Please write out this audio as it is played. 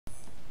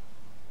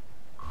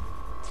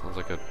Sounds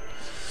like a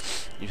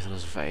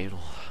euthanous fatal.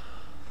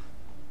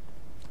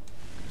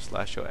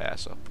 Slash your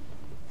ass up.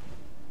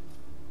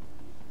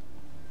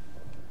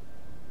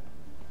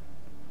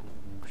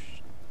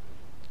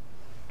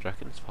 Do you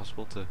reckon it's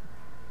possible to...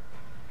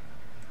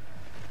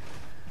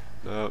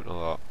 No, not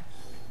that.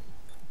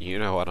 You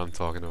know what I'm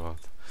talking about.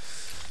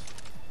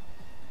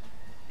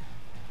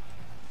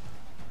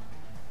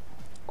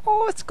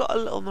 Oh, it's got a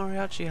little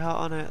mariachi hat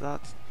on it.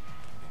 That's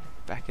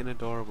beckin'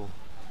 adorable.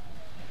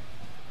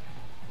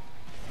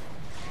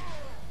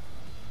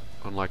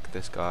 Unlike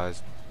this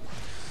guy's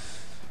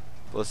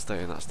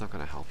bloodstain, that's not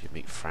going to help you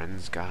meet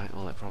friends, guy.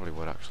 Well, it probably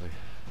would actually.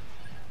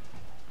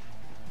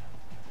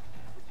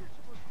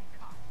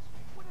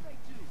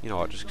 You know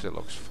what? Just because it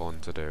looks fun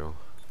to do.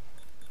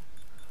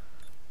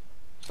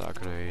 Is that a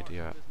grenade?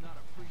 Yeah.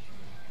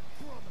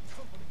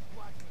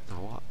 Oh,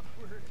 what?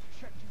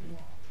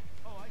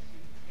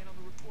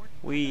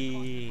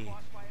 Wee.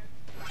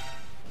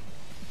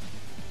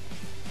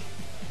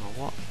 Oh,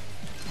 what?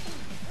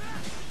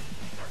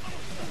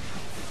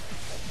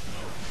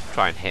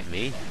 Try and hit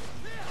me.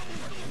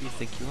 Who do you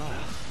think you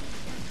are?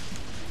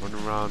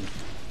 Running around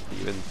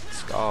even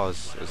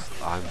scars, as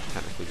I'm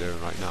technically doing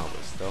right now,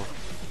 but still.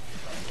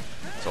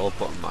 It's all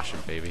button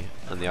mashing, baby.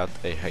 And the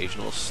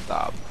occasional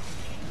stab.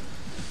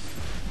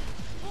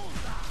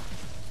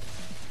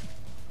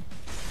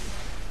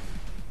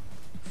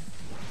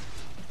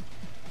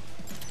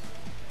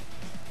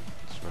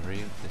 Where are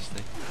you? This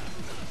thing.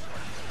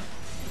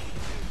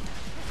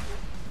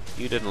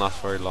 You didn't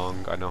last very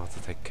long. I know how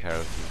to take care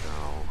of you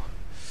now.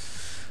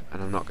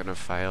 And I'm not going to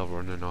fail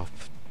running up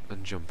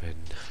and jumping.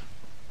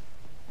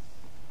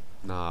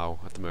 Now,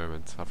 at the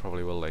moment. I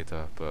probably will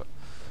later, but...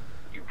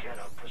 You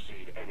cannot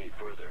proceed any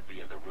further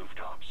via the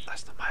rooftops.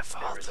 That's not my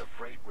fault. There is a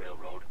freight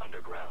railroad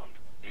underground.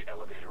 The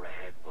elevator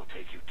ahead will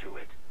take you to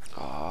it.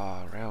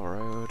 Ah,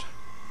 railroad.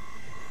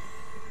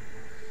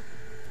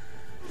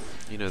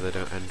 You know they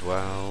don't end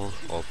well,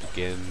 or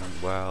begin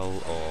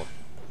well, or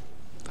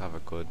have a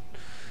good...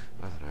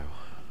 I don't know.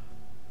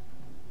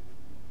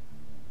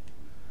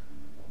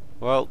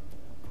 Well,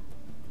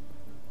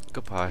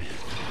 goodbye.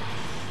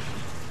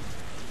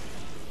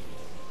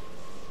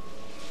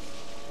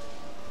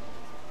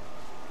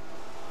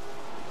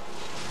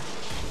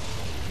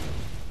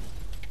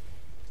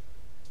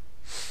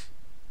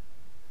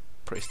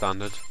 Pretty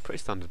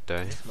standard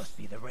day. This must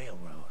be the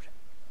railroad.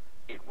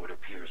 It would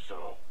appear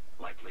so.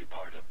 Likely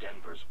part of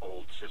Denver's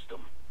old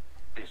system.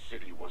 This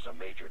city was a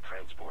major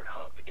transport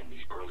hub in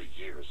the early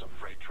years of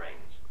freight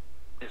trains.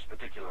 This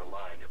particular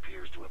line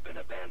appears to have been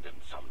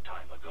abandoned some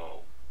time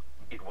ago.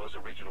 It was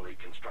originally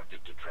constructed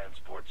to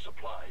transport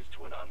supplies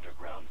to an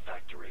underground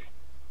factory.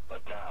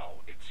 But now,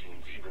 it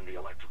seems even the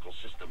electrical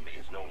system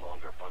is no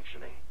longer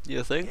functioning.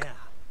 You think?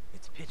 Yeah,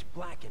 it's pitch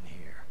black in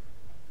here.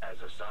 As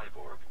a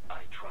cyborg,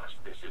 I trust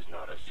this is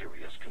not a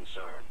serious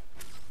concern.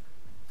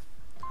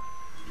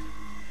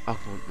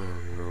 Upload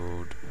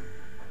mode.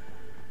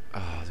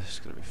 Ah, this is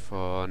gonna be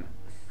fun.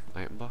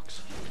 Item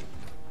box.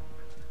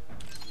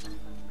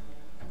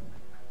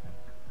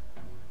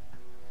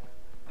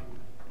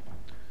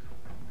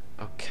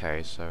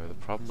 Okay, so the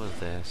problem with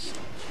this,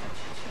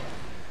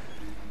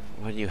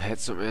 when you hit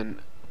something,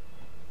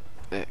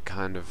 it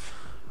kind of...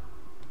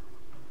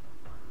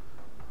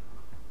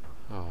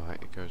 Oh,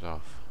 right, it goes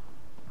off.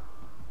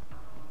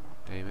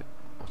 Damn it.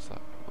 What's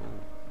that?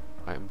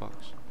 Oh, item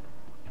box.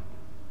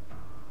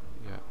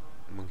 Yeah,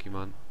 monkey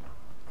man.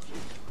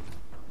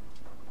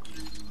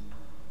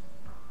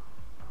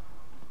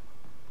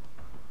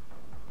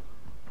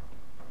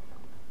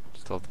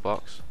 Still have the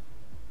box?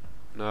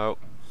 No.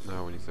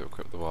 No, we need to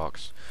equip the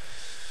box.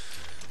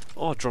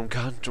 Or drum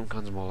can. Drum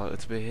can's more likely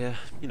to be here.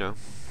 You know.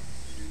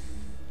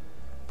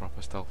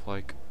 Proper stealth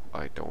like.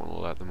 I don't want to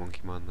let the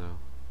monkey man know.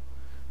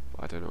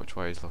 But I don't know which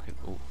way he's looking.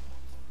 Oh.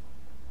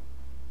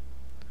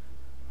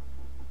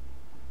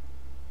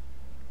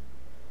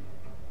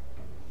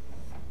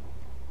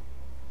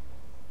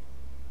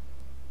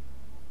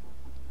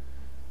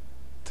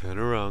 Turn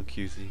around,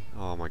 QC.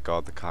 Oh my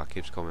god, the car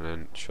keeps coming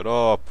in. Shut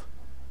up!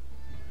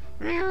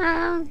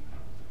 I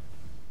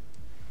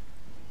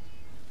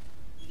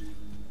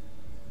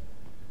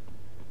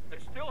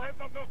still have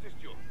not noticed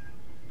you.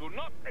 Do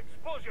not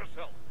expose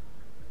yourself.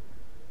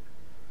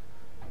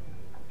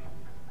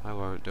 I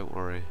won't, don't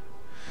worry.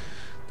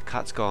 The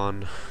cat's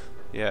gone.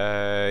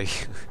 Yay!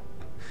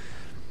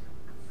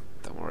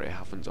 Don't worry, it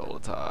happens all the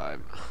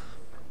time.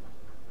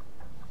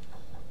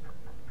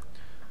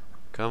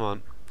 Come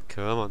on.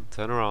 Come on,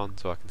 turn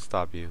around so I can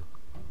stab you.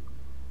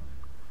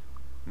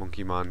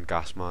 Monkey man,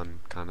 gas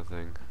man kind of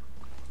thing.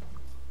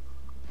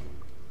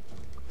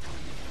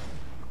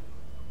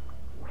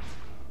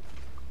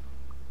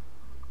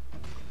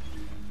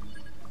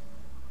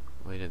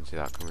 Well, you didn't see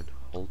that coming.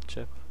 Hold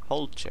chip?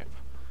 Hold chip.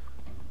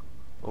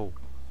 Oh.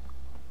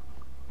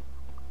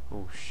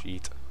 Oh,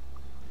 shit.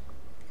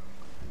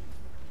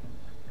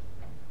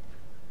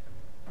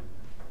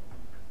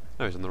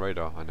 No, he's on the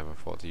radar. I never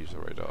thought to use the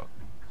radar.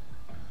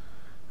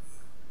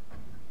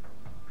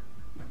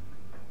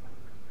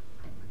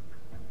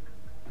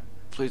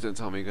 Please don't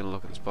tell me you're gonna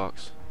look at this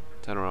box.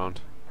 Turn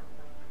around.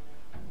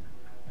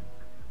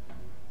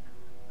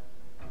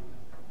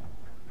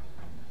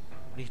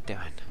 What are you doing?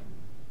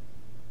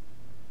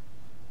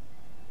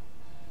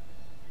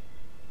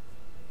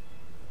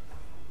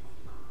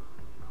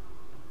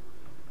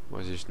 Why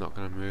is he just not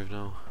gonna move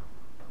now?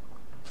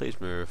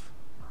 Please move.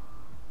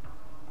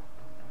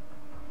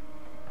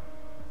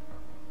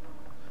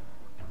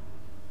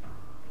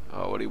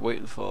 Oh, what are you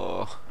waiting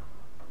for?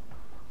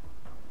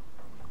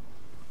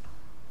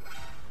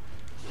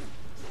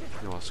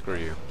 You know what, screw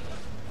you.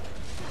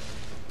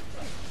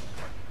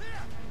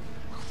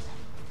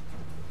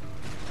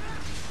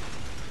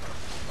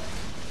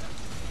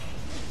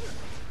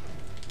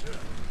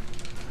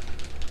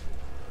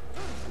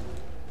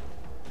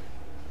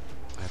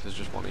 I hope there's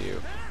just one of you.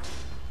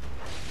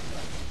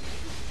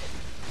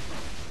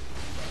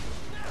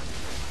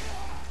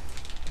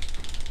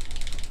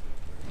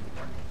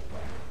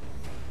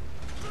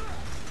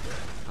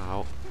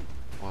 Ow.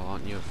 Well,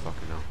 aren't you a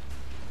fucking hell?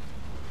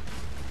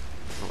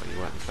 Not what you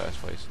went in the first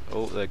place.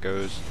 Oh, there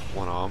goes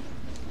one arm.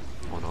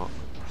 Or not.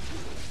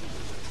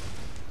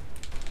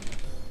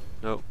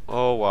 Nope.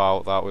 Oh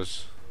wow, that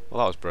was... well,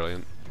 that was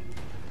brilliant.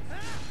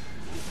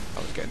 I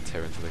was getting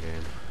 2 into the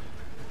game.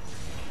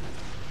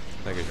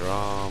 There goes your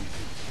arm.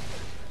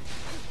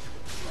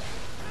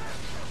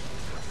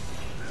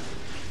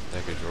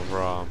 There goes your other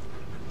arm.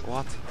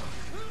 What?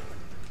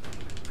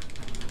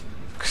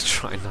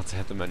 Trying not to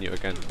hit the menu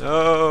again.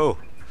 No!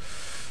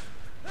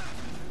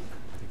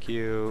 Thank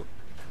you.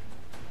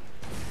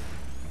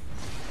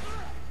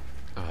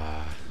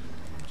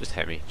 Just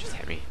hit me. Just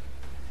hit me.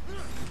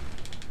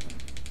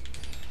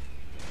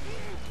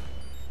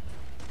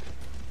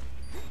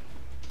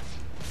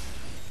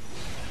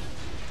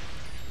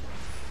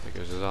 There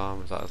goes his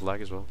arm. Is that his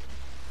leg as well?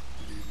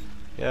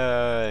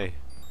 Yay!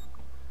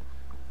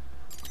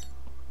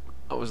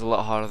 That was a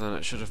lot harder than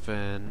it should have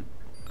been,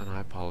 and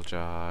I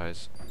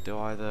apologise. Do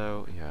I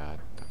though? Yeah,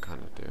 I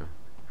kind of do.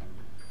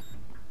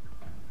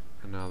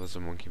 And now there's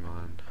a monkey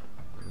man,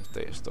 and there's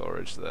data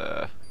storage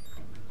there.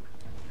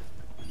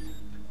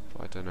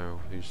 But I don't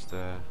know who's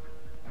there.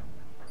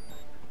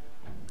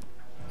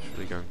 Should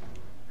we go?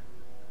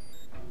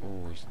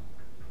 Oh, he's...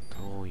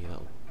 oh, you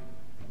little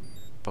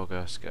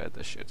bugger scared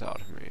the shit out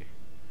of me.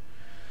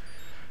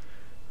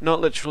 Not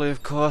literally,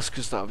 of course,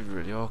 because that would be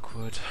really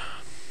awkward.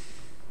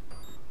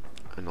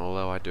 And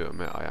although I do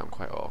admit I am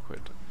quite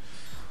awkward,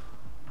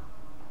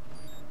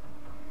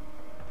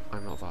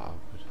 I'm not that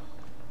awkward.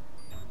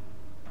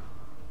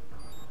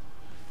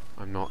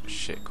 I'm not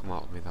shit come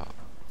out of me that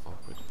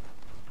awkward.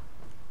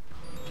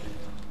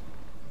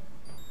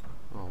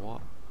 Oh,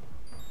 what?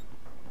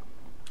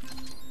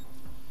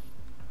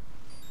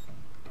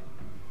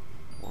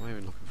 What am I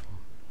even looking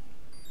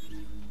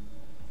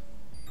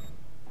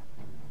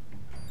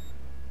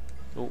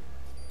for? Oh.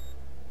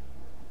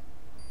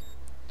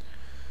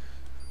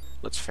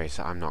 Let's face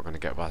it, I'm not going to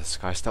get by the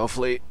sky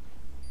stealthily.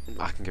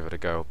 I can give it a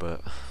go,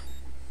 but...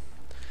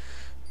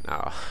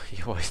 no,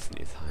 you're wasting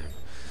your time.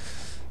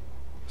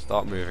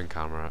 Start moving,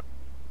 camera.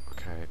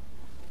 Okay.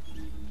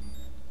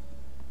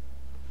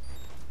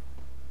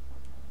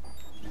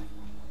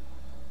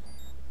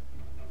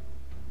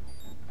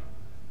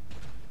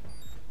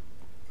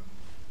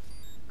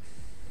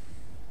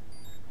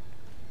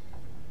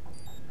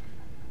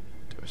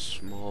 Do a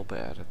small bit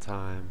at a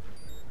time.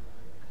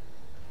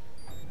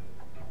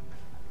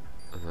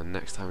 And then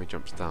next time he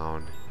jumps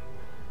down,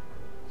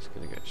 he's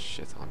gonna get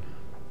shit on.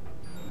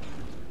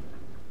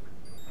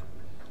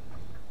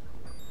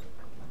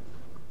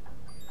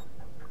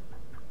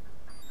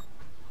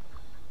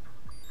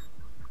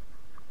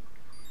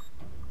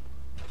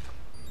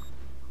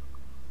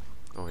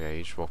 Oh yeah,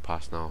 you just walk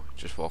past now.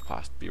 Just walk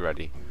past. Be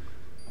ready.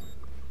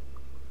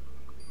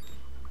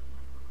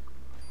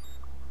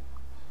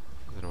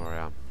 I don't know where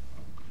I am.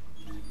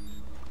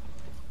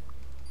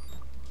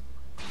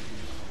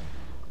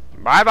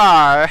 Bye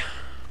bye!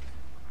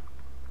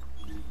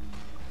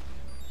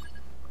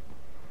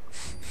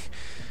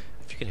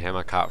 If you can hear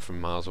my cat from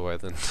miles away,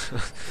 then...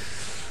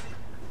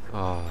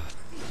 oh,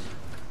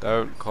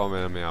 don't call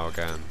me a meow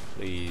again.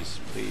 Please,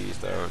 please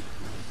don't.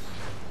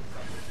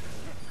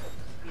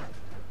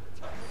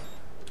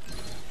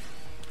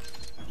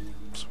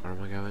 So where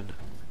am I going?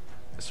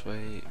 This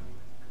way?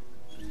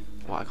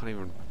 What? I can't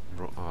even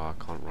run. Oh, I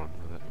can't run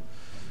with it.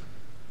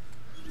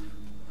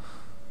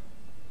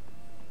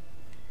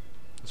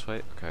 This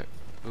way? Okay.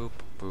 Boop,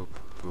 boop,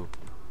 boop.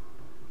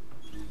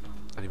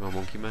 Any more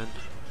monkey men?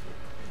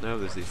 No,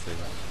 there's these things.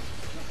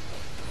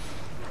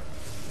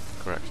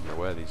 Correction, there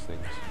were these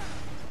things.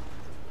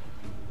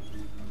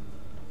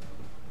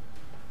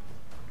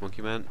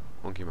 Monkey man?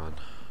 Monkey man.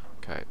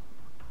 Okay.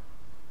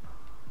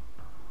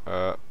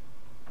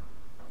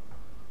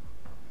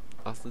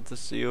 Nothing to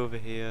see over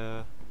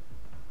here.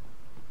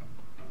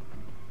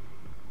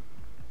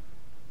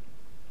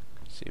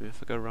 See me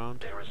if I go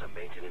around. There is a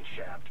maintenance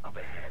shaft up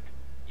ahead.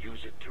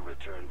 Use it to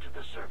return to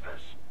the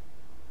surface.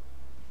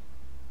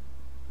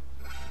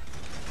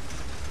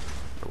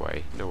 No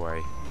way, no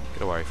way.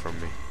 Get away from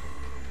me.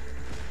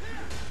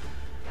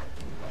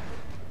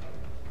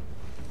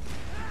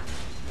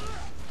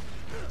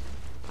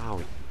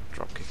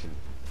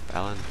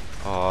 Ellen.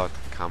 Oh,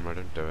 camera,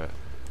 don't do it.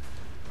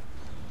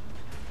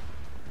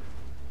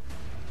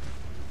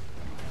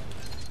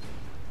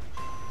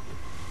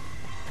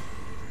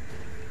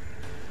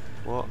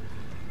 What?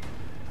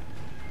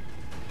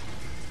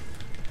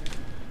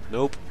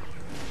 Nope.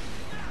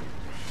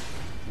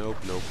 Nope,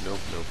 nope, nope,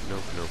 nope,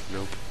 nope, nope,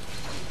 nope.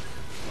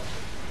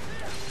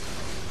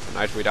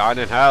 Tonight we dine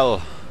in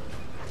hell.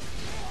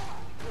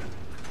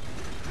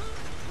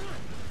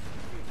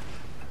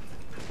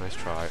 Nice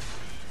try.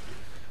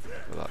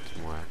 But that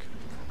didn't work.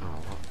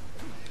 Oh, what?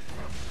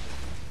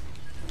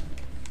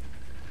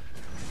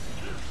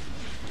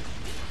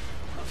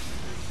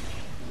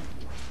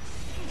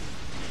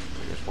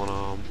 Just one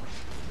arm.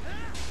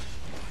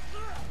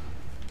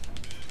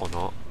 Or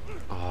not.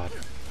 Oh.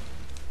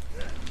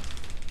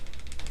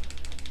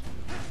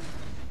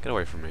 Get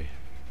away from me.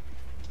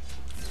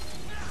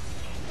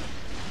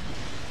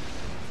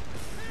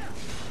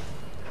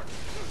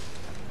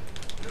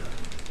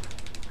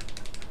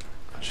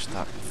 Just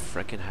that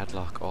frickin'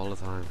 headlock all the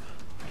time. Do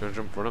you want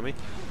to jump run at me?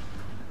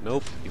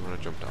 Nope. You want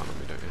to jump down on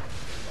me, don't you?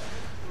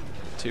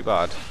 Too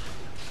bad.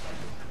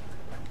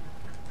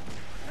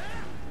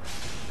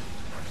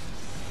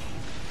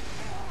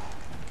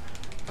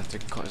 That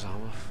didn't cut his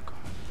arm off. God.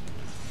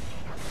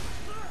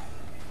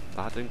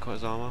 That didn't cut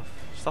his arm off.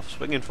 Stop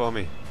swinging for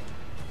me.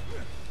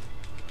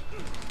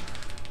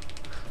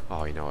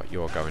 Oh, you know what?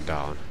 You're going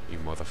down, you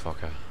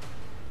motherfucker.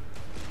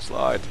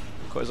 Slide.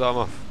 Cut his arm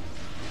off.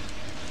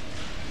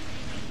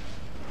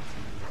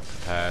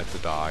 Prepare to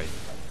die.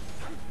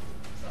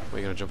 Are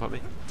you gonna jump at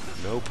me?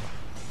 Nope.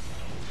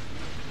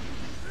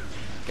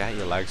 Get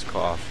your legs cut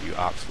off, you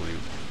absolute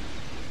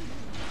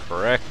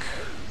prick.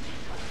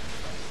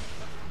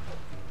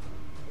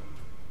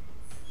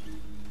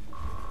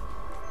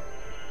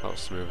 That was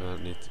smoother than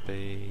it needed to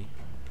be.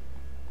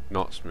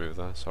 Not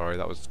smoother, sorry,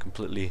 that was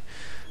completely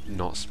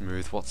not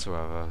smooth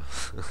whatsoever.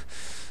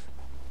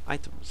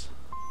 Items.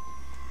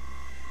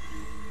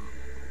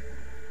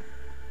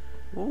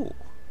 Ooh.